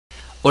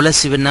Hola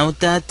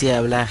cibernauta, te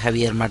habla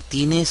Javier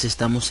Martínez,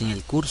 estamos en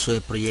el curso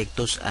de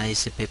proyectos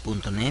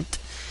ASP.net,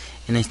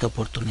 en esta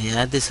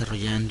oportunidad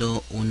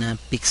desarrollando una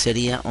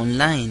pizzería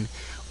online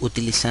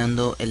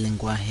utilizando el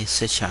lenguaje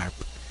C#,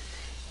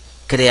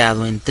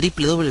 creado en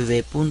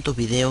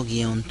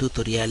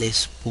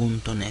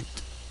www.video-tutoriales.net.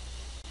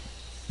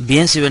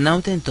 Bien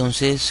cibernauta,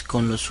 entonces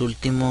con los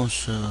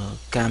últimos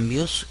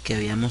cambios que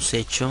habíamos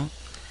hecho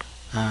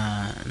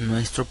a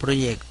nuestro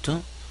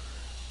proyecto,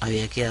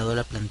 había quedado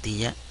la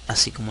plantilla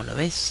así como la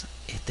ves.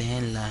 Este es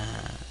en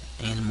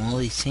el modo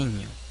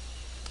diseño,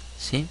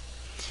 ¿sí?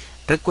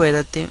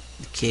 Recuérdate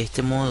que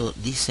este modo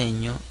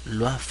diseño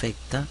lo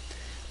afecta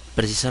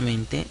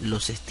precisamente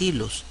los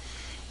estilos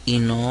y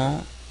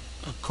no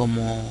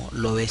como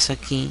lo ves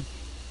aquí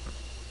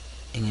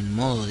en el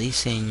modo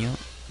diseño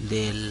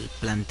del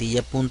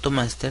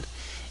plantilla.master.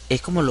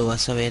 Es como lo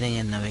vas a ver en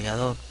el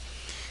navegador.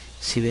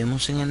 Si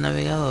vemos en el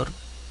navegador,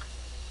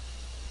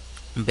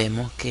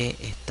 vemos que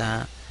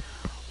está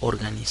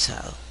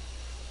organizado,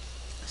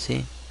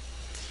 ¿sí?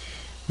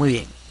 Muy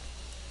bien,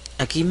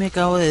 aquí me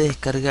acabo de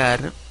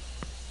descargar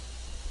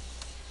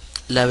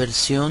la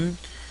versión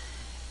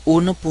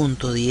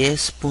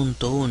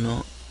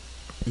 1.10.1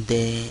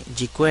 de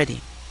jQuery.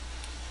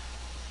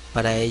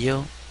 Para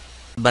ello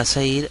vas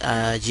a ir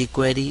a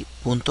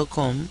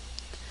jQuery.com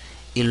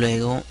y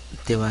luego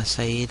te vas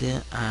a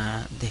ir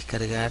a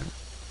descargar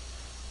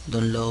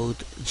download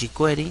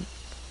jQuery,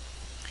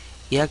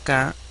 y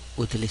acá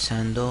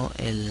utilizando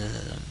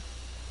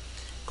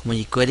como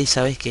jQuery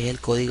sabes que es el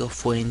código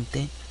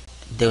fuente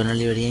de una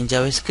librería en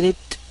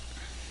JavaScript,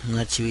 un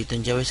archivito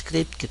en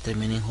JavaScript que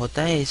termina en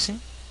JS.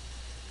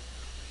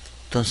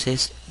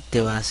 Entonces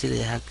te vas y le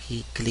das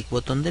aquí clic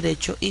botón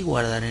derecho y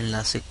guardar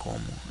enlace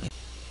como.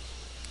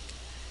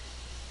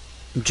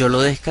 Yo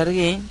lo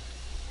descargué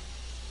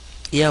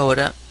y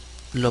ahora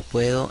lo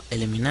puedo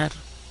eliminar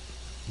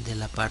de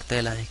la parte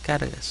de las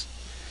descargas.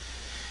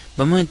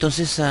 Vamos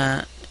entonces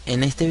a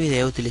en este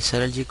video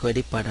utilizar el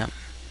jQuery para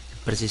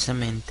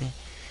precisamente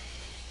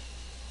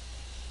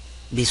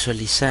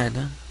visualizar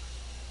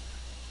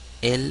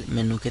el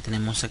menú que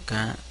tenemos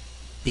acá,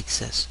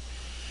 pizzas,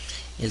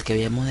 el que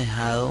habíamos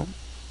dejado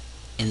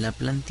en la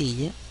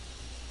plantilla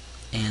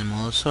en el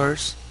modo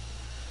source.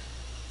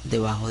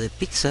 Debajo de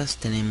pizzas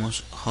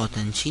tenemos hot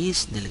and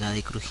cheese, delgada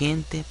y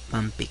crujiente,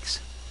 pan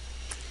pizza.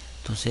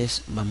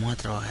 Entonces vamos a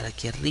trabajar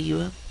aquí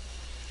arriba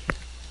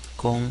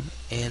con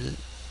el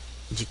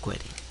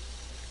jQuery.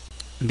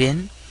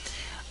 Bien,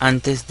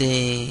 antes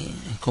de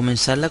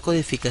comenzar la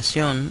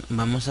codificación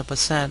vamos a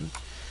pasar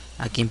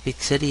aquí en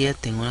pizzería.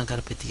 Tengo una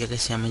carpetilla que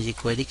se llama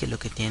jQuery, que lo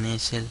que tiene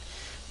es el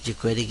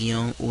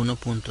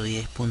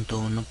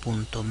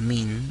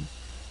jQuery-1.10.1.min,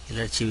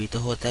 el archivito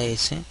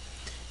JS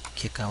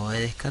que acabo de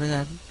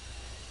descargar,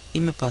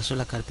 y me paso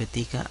la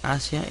carpetica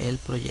hacia el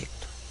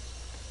proyecto.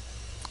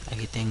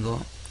 Aquí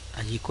tengo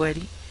a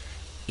jQuery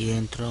y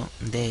dentro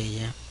de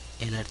ella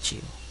el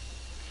archivo.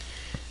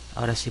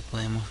 Ahora sí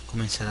podemos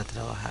comenzar a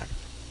trabajar.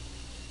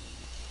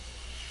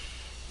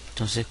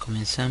 Entonces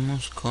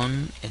comenzamos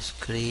con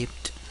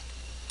script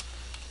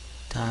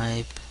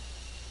type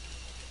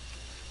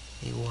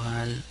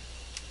igual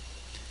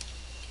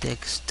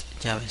text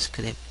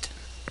JavaScript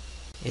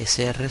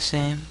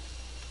src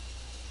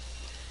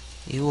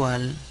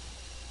igual,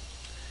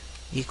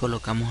 y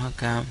colocamos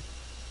acá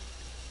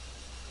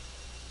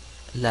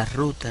la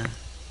ruta,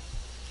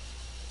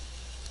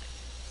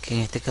 que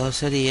en este caso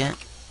sería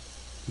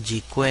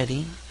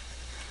jQuery,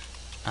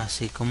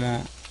 así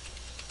como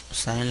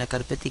sale en la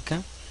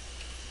carpetica,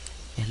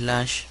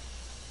 slash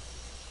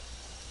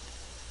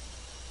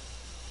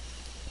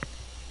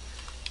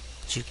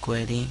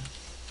jQuery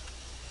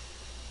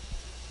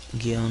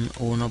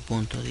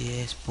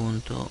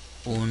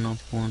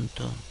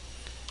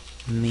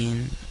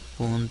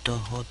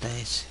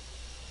 -1.10.1.min.js.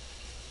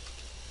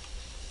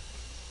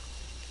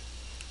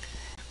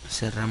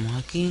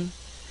 cerramos aquí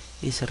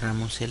y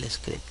cerramos el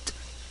script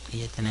y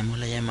ya tenemos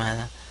la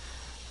llamada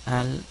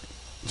al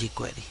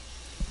jQuery.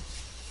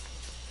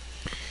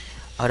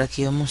 Ahora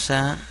aquí vamos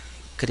a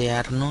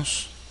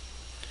crearnos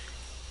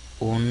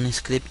un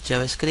script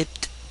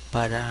JavaScript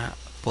para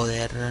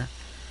poder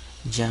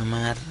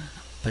llamar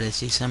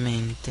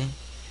precisamente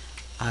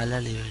a la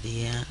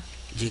librería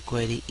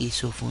jQuery y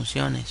sus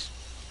funciones.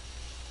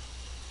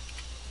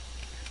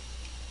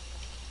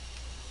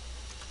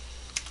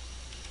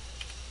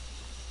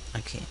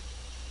 Aquí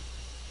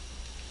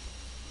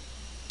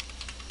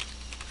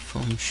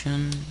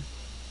function,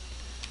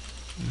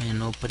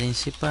 menú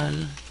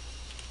principal,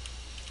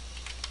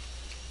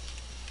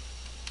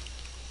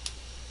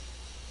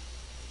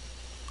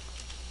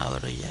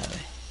 abro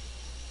llave,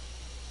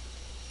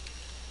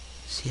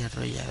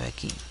 cierro llave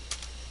aquí.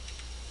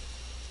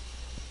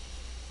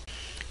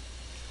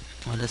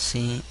 Ahora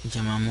sí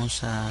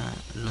llamamos a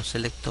los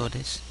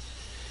selectores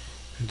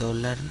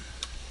dólar.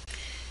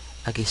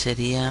 Aquí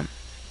sería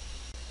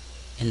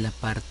en la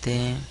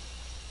parte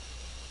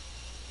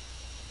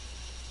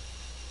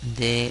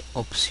de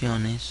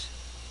opciones,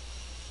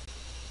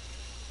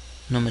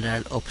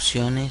 numeral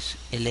opciones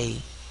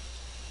LI.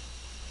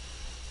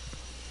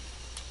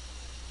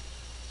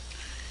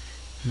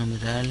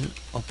 numeral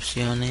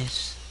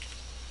opciones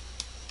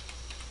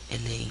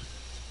LI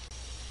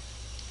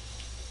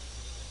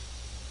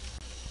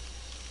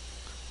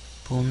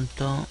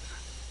punto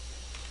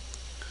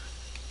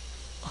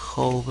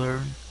hover.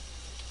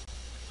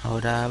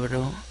 Ahora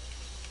abro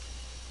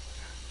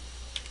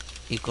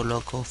y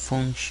coloco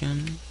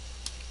function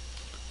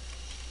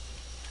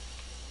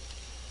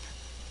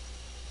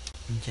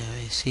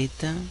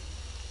llavecita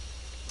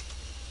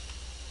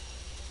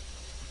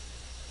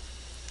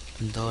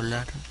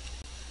dólar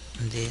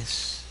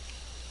this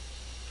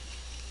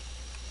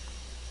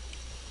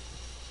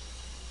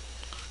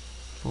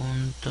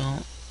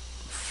punto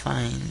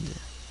find.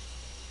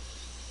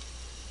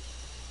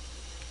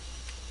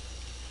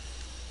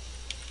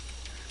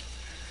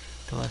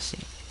 Todo así.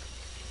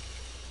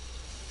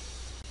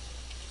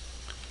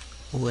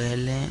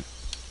 UL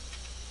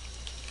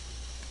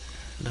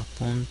dos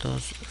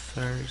puntos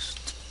first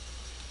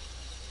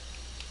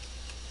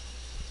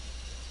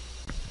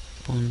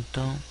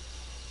punto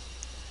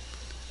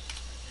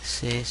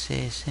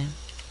CSS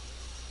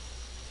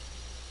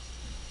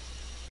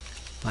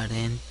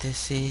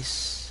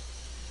paréntesis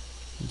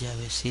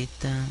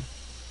llavecita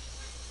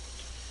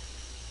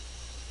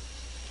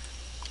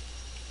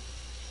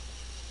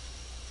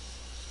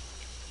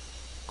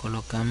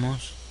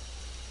colocamos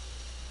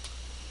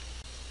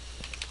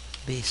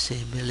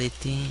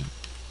visibility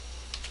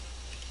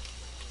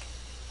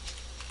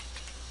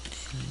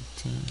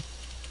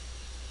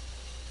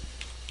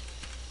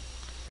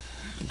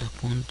dos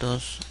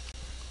puntos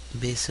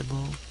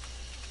visible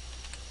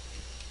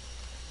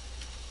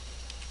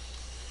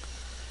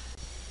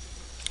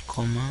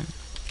coma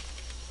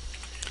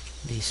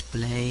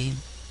display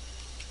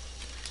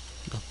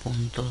dos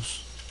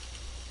puntos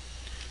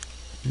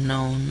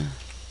known.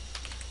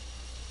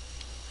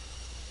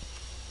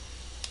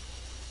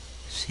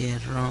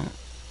 Cierro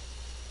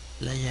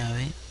la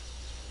llave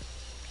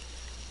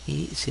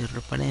y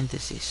cierro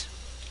paréntesis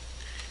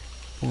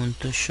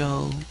punto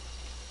show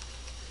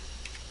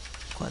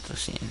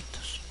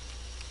 400.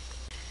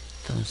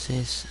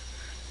 Entonces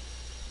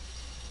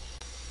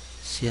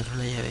cierro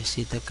la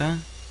llavecita acá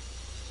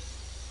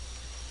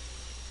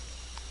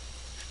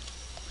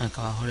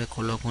abajo le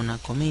coloco una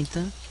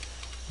comita,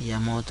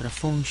 llamo otra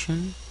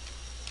function,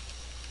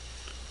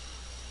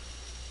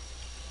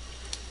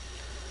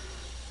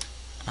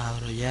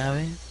 abro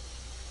llave,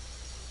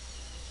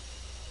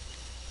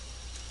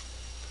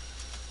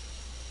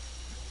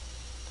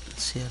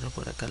 cierro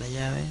por acá la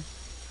llave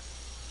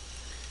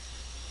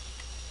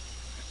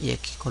y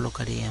aquí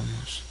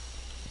colocaríamos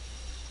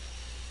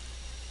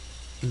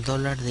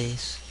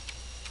 $this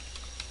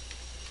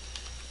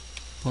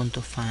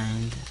punto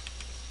find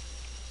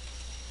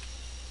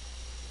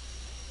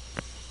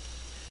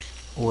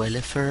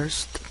UL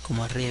first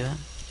como arriba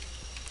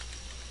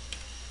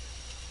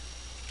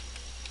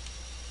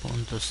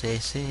punto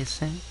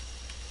CSS,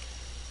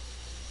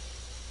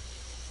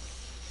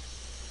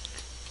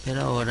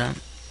 pero ahora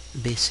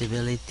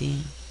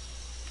visibility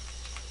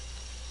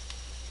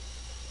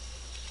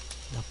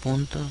los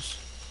puntos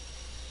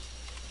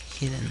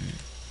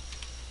hidden.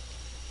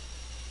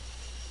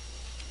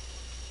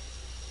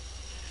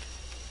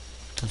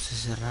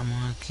 Entonces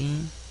cerramos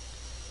aquí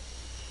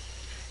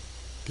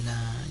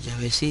la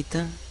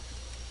llavecita,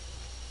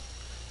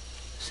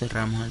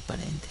 cerramos el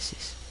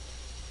paréntesis,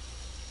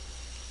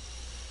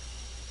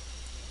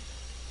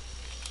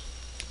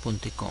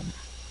 punto y coma,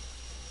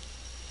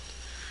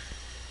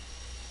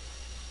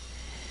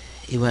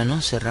 y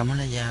bueno, cerramos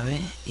la llave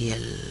y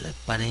el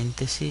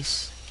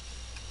paréntesis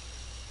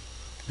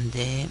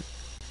de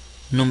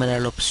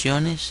numeral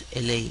opciones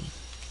LI.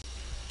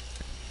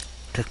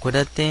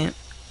 Recuérdate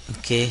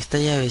que esta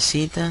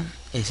llavecita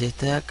es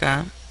esta de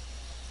acá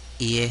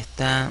y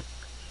este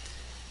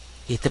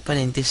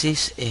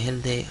paréntesis es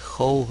el de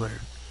hover.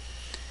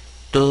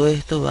 Todo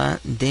esto va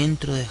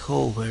dentro de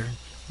hover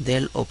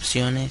del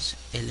opciones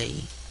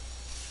LI.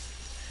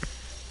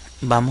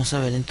 Vamos a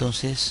ver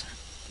entonces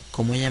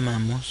cómo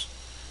llamamos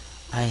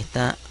a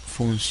esta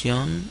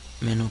función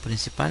menú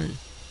principal.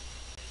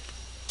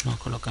 Nos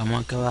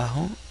colocamos acá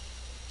abajo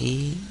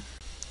y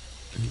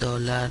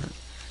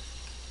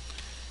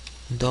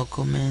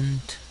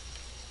 $document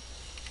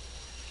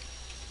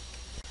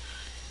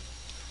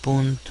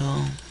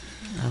punto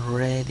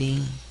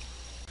ready,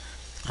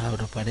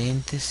 abro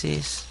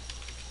paréntesis,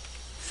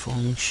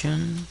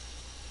 function,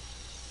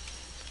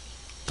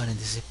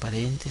 paréntesis,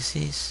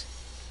 paréntesis,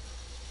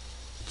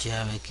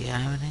 llave que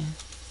abre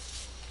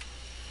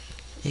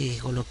y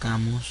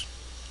colocamos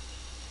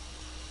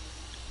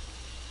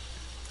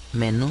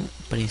menú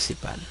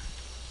principal.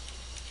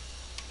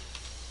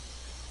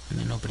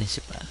 Menú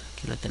principal,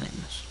 aquí lo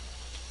tenemos,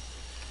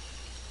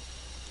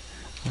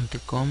 punto y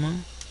coma,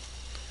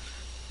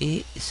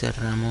 y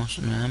cerramos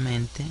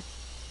nuevamente.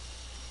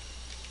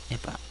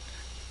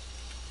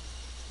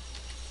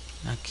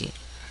 Aquí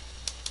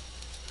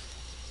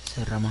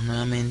cerramos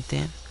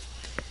nuevamente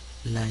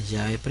la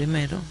llave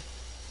primero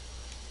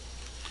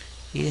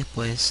y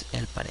después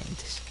el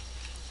paréntesis,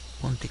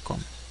 punto y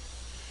coma.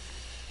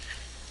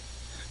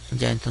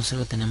 Ya entonces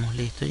lo tenemos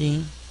listo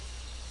allí.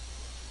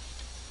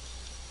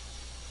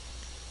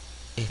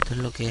 Esto es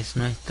lo que es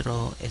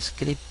nuestro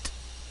script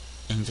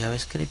en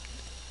JavaScript.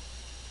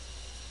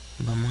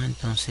 Vamos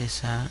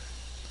entonces a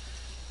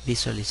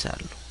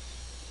visualizarlo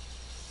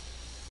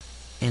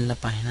en la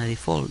página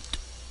default.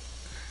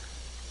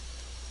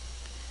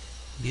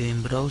 View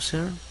in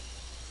browser.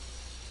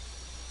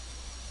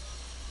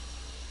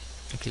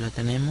 Aquí lo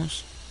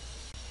tenemos.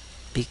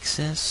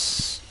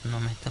 Pixels. No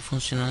me está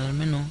funcionando el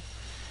menú.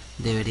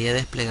 Debería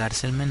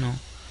desplegarse el menú.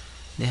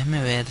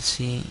 Déjame ver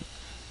si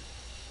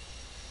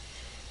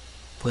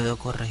puedo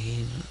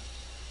corregir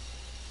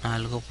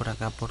algo por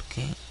acá,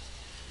 porque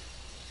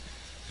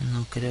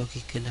no creo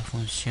que la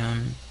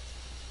función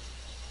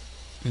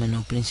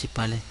menú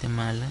principal esté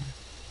mala.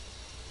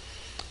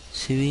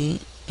 Si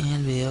vi en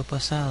el video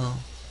pasado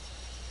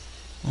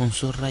un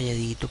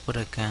subrayadito por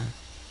acá,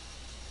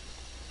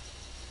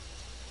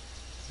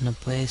 no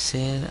puede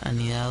ser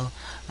anidado.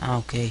 Ah,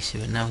 ok,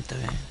 cibernauta,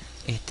 vean.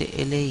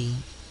 Este LI,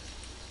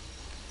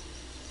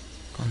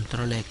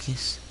 control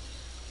X,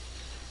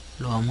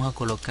 lo vamos a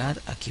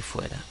colocar aquí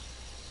fuera.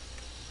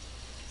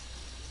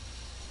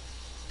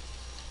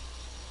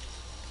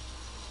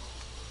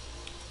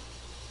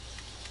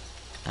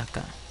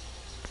 Acá.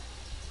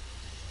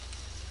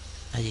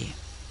 Allí.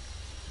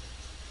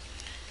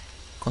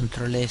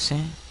 Control S.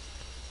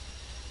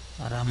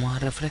 Ahora vamos a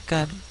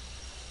refrescar.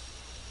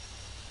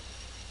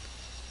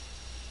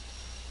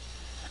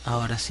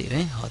 Ahora sí,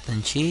 ¿ven? Hot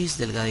and cheese,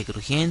 delgado y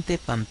crujiente,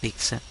 pan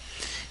pizza.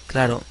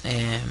 Claro,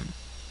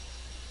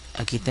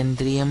 aquí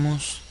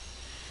tendríamos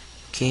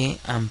que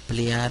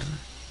ampliar,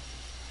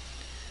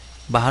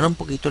 bajar un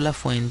poquito la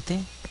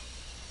fuente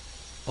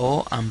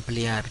o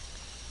ampliar.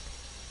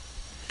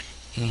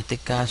 En este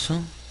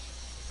caso,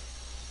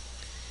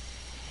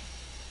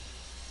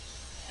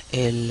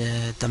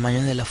 el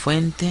tamaño de la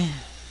fuente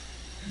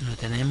lo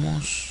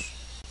tenemos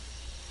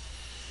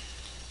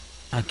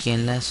aquí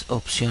en las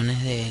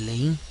opciones de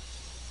LI.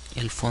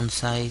 El font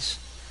size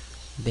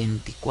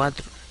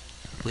 24,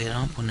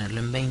 pudiéramos ponerlo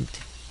en 20.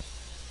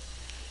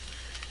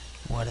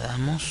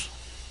 Guardamos,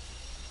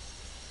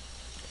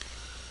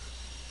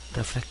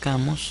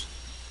 refrescamos,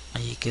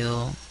 allí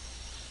quedó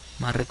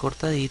más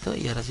recortadito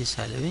y ahora sí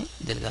sale bien,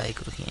 delgada y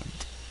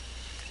crujiente,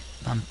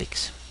 pan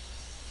pizza.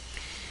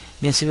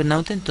 Bien,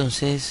 cibernauta,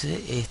 entonces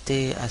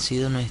este ha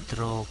sido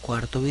nuestro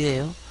cuarto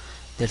video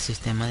del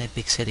sistema de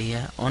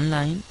pizzería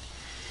online,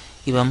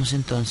 y vamos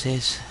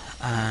entonces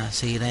a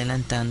seguir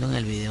adelantando en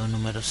el video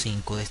número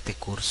 5 de este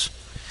curso.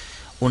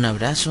 Un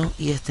abrazo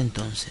y hasta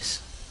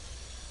entonces.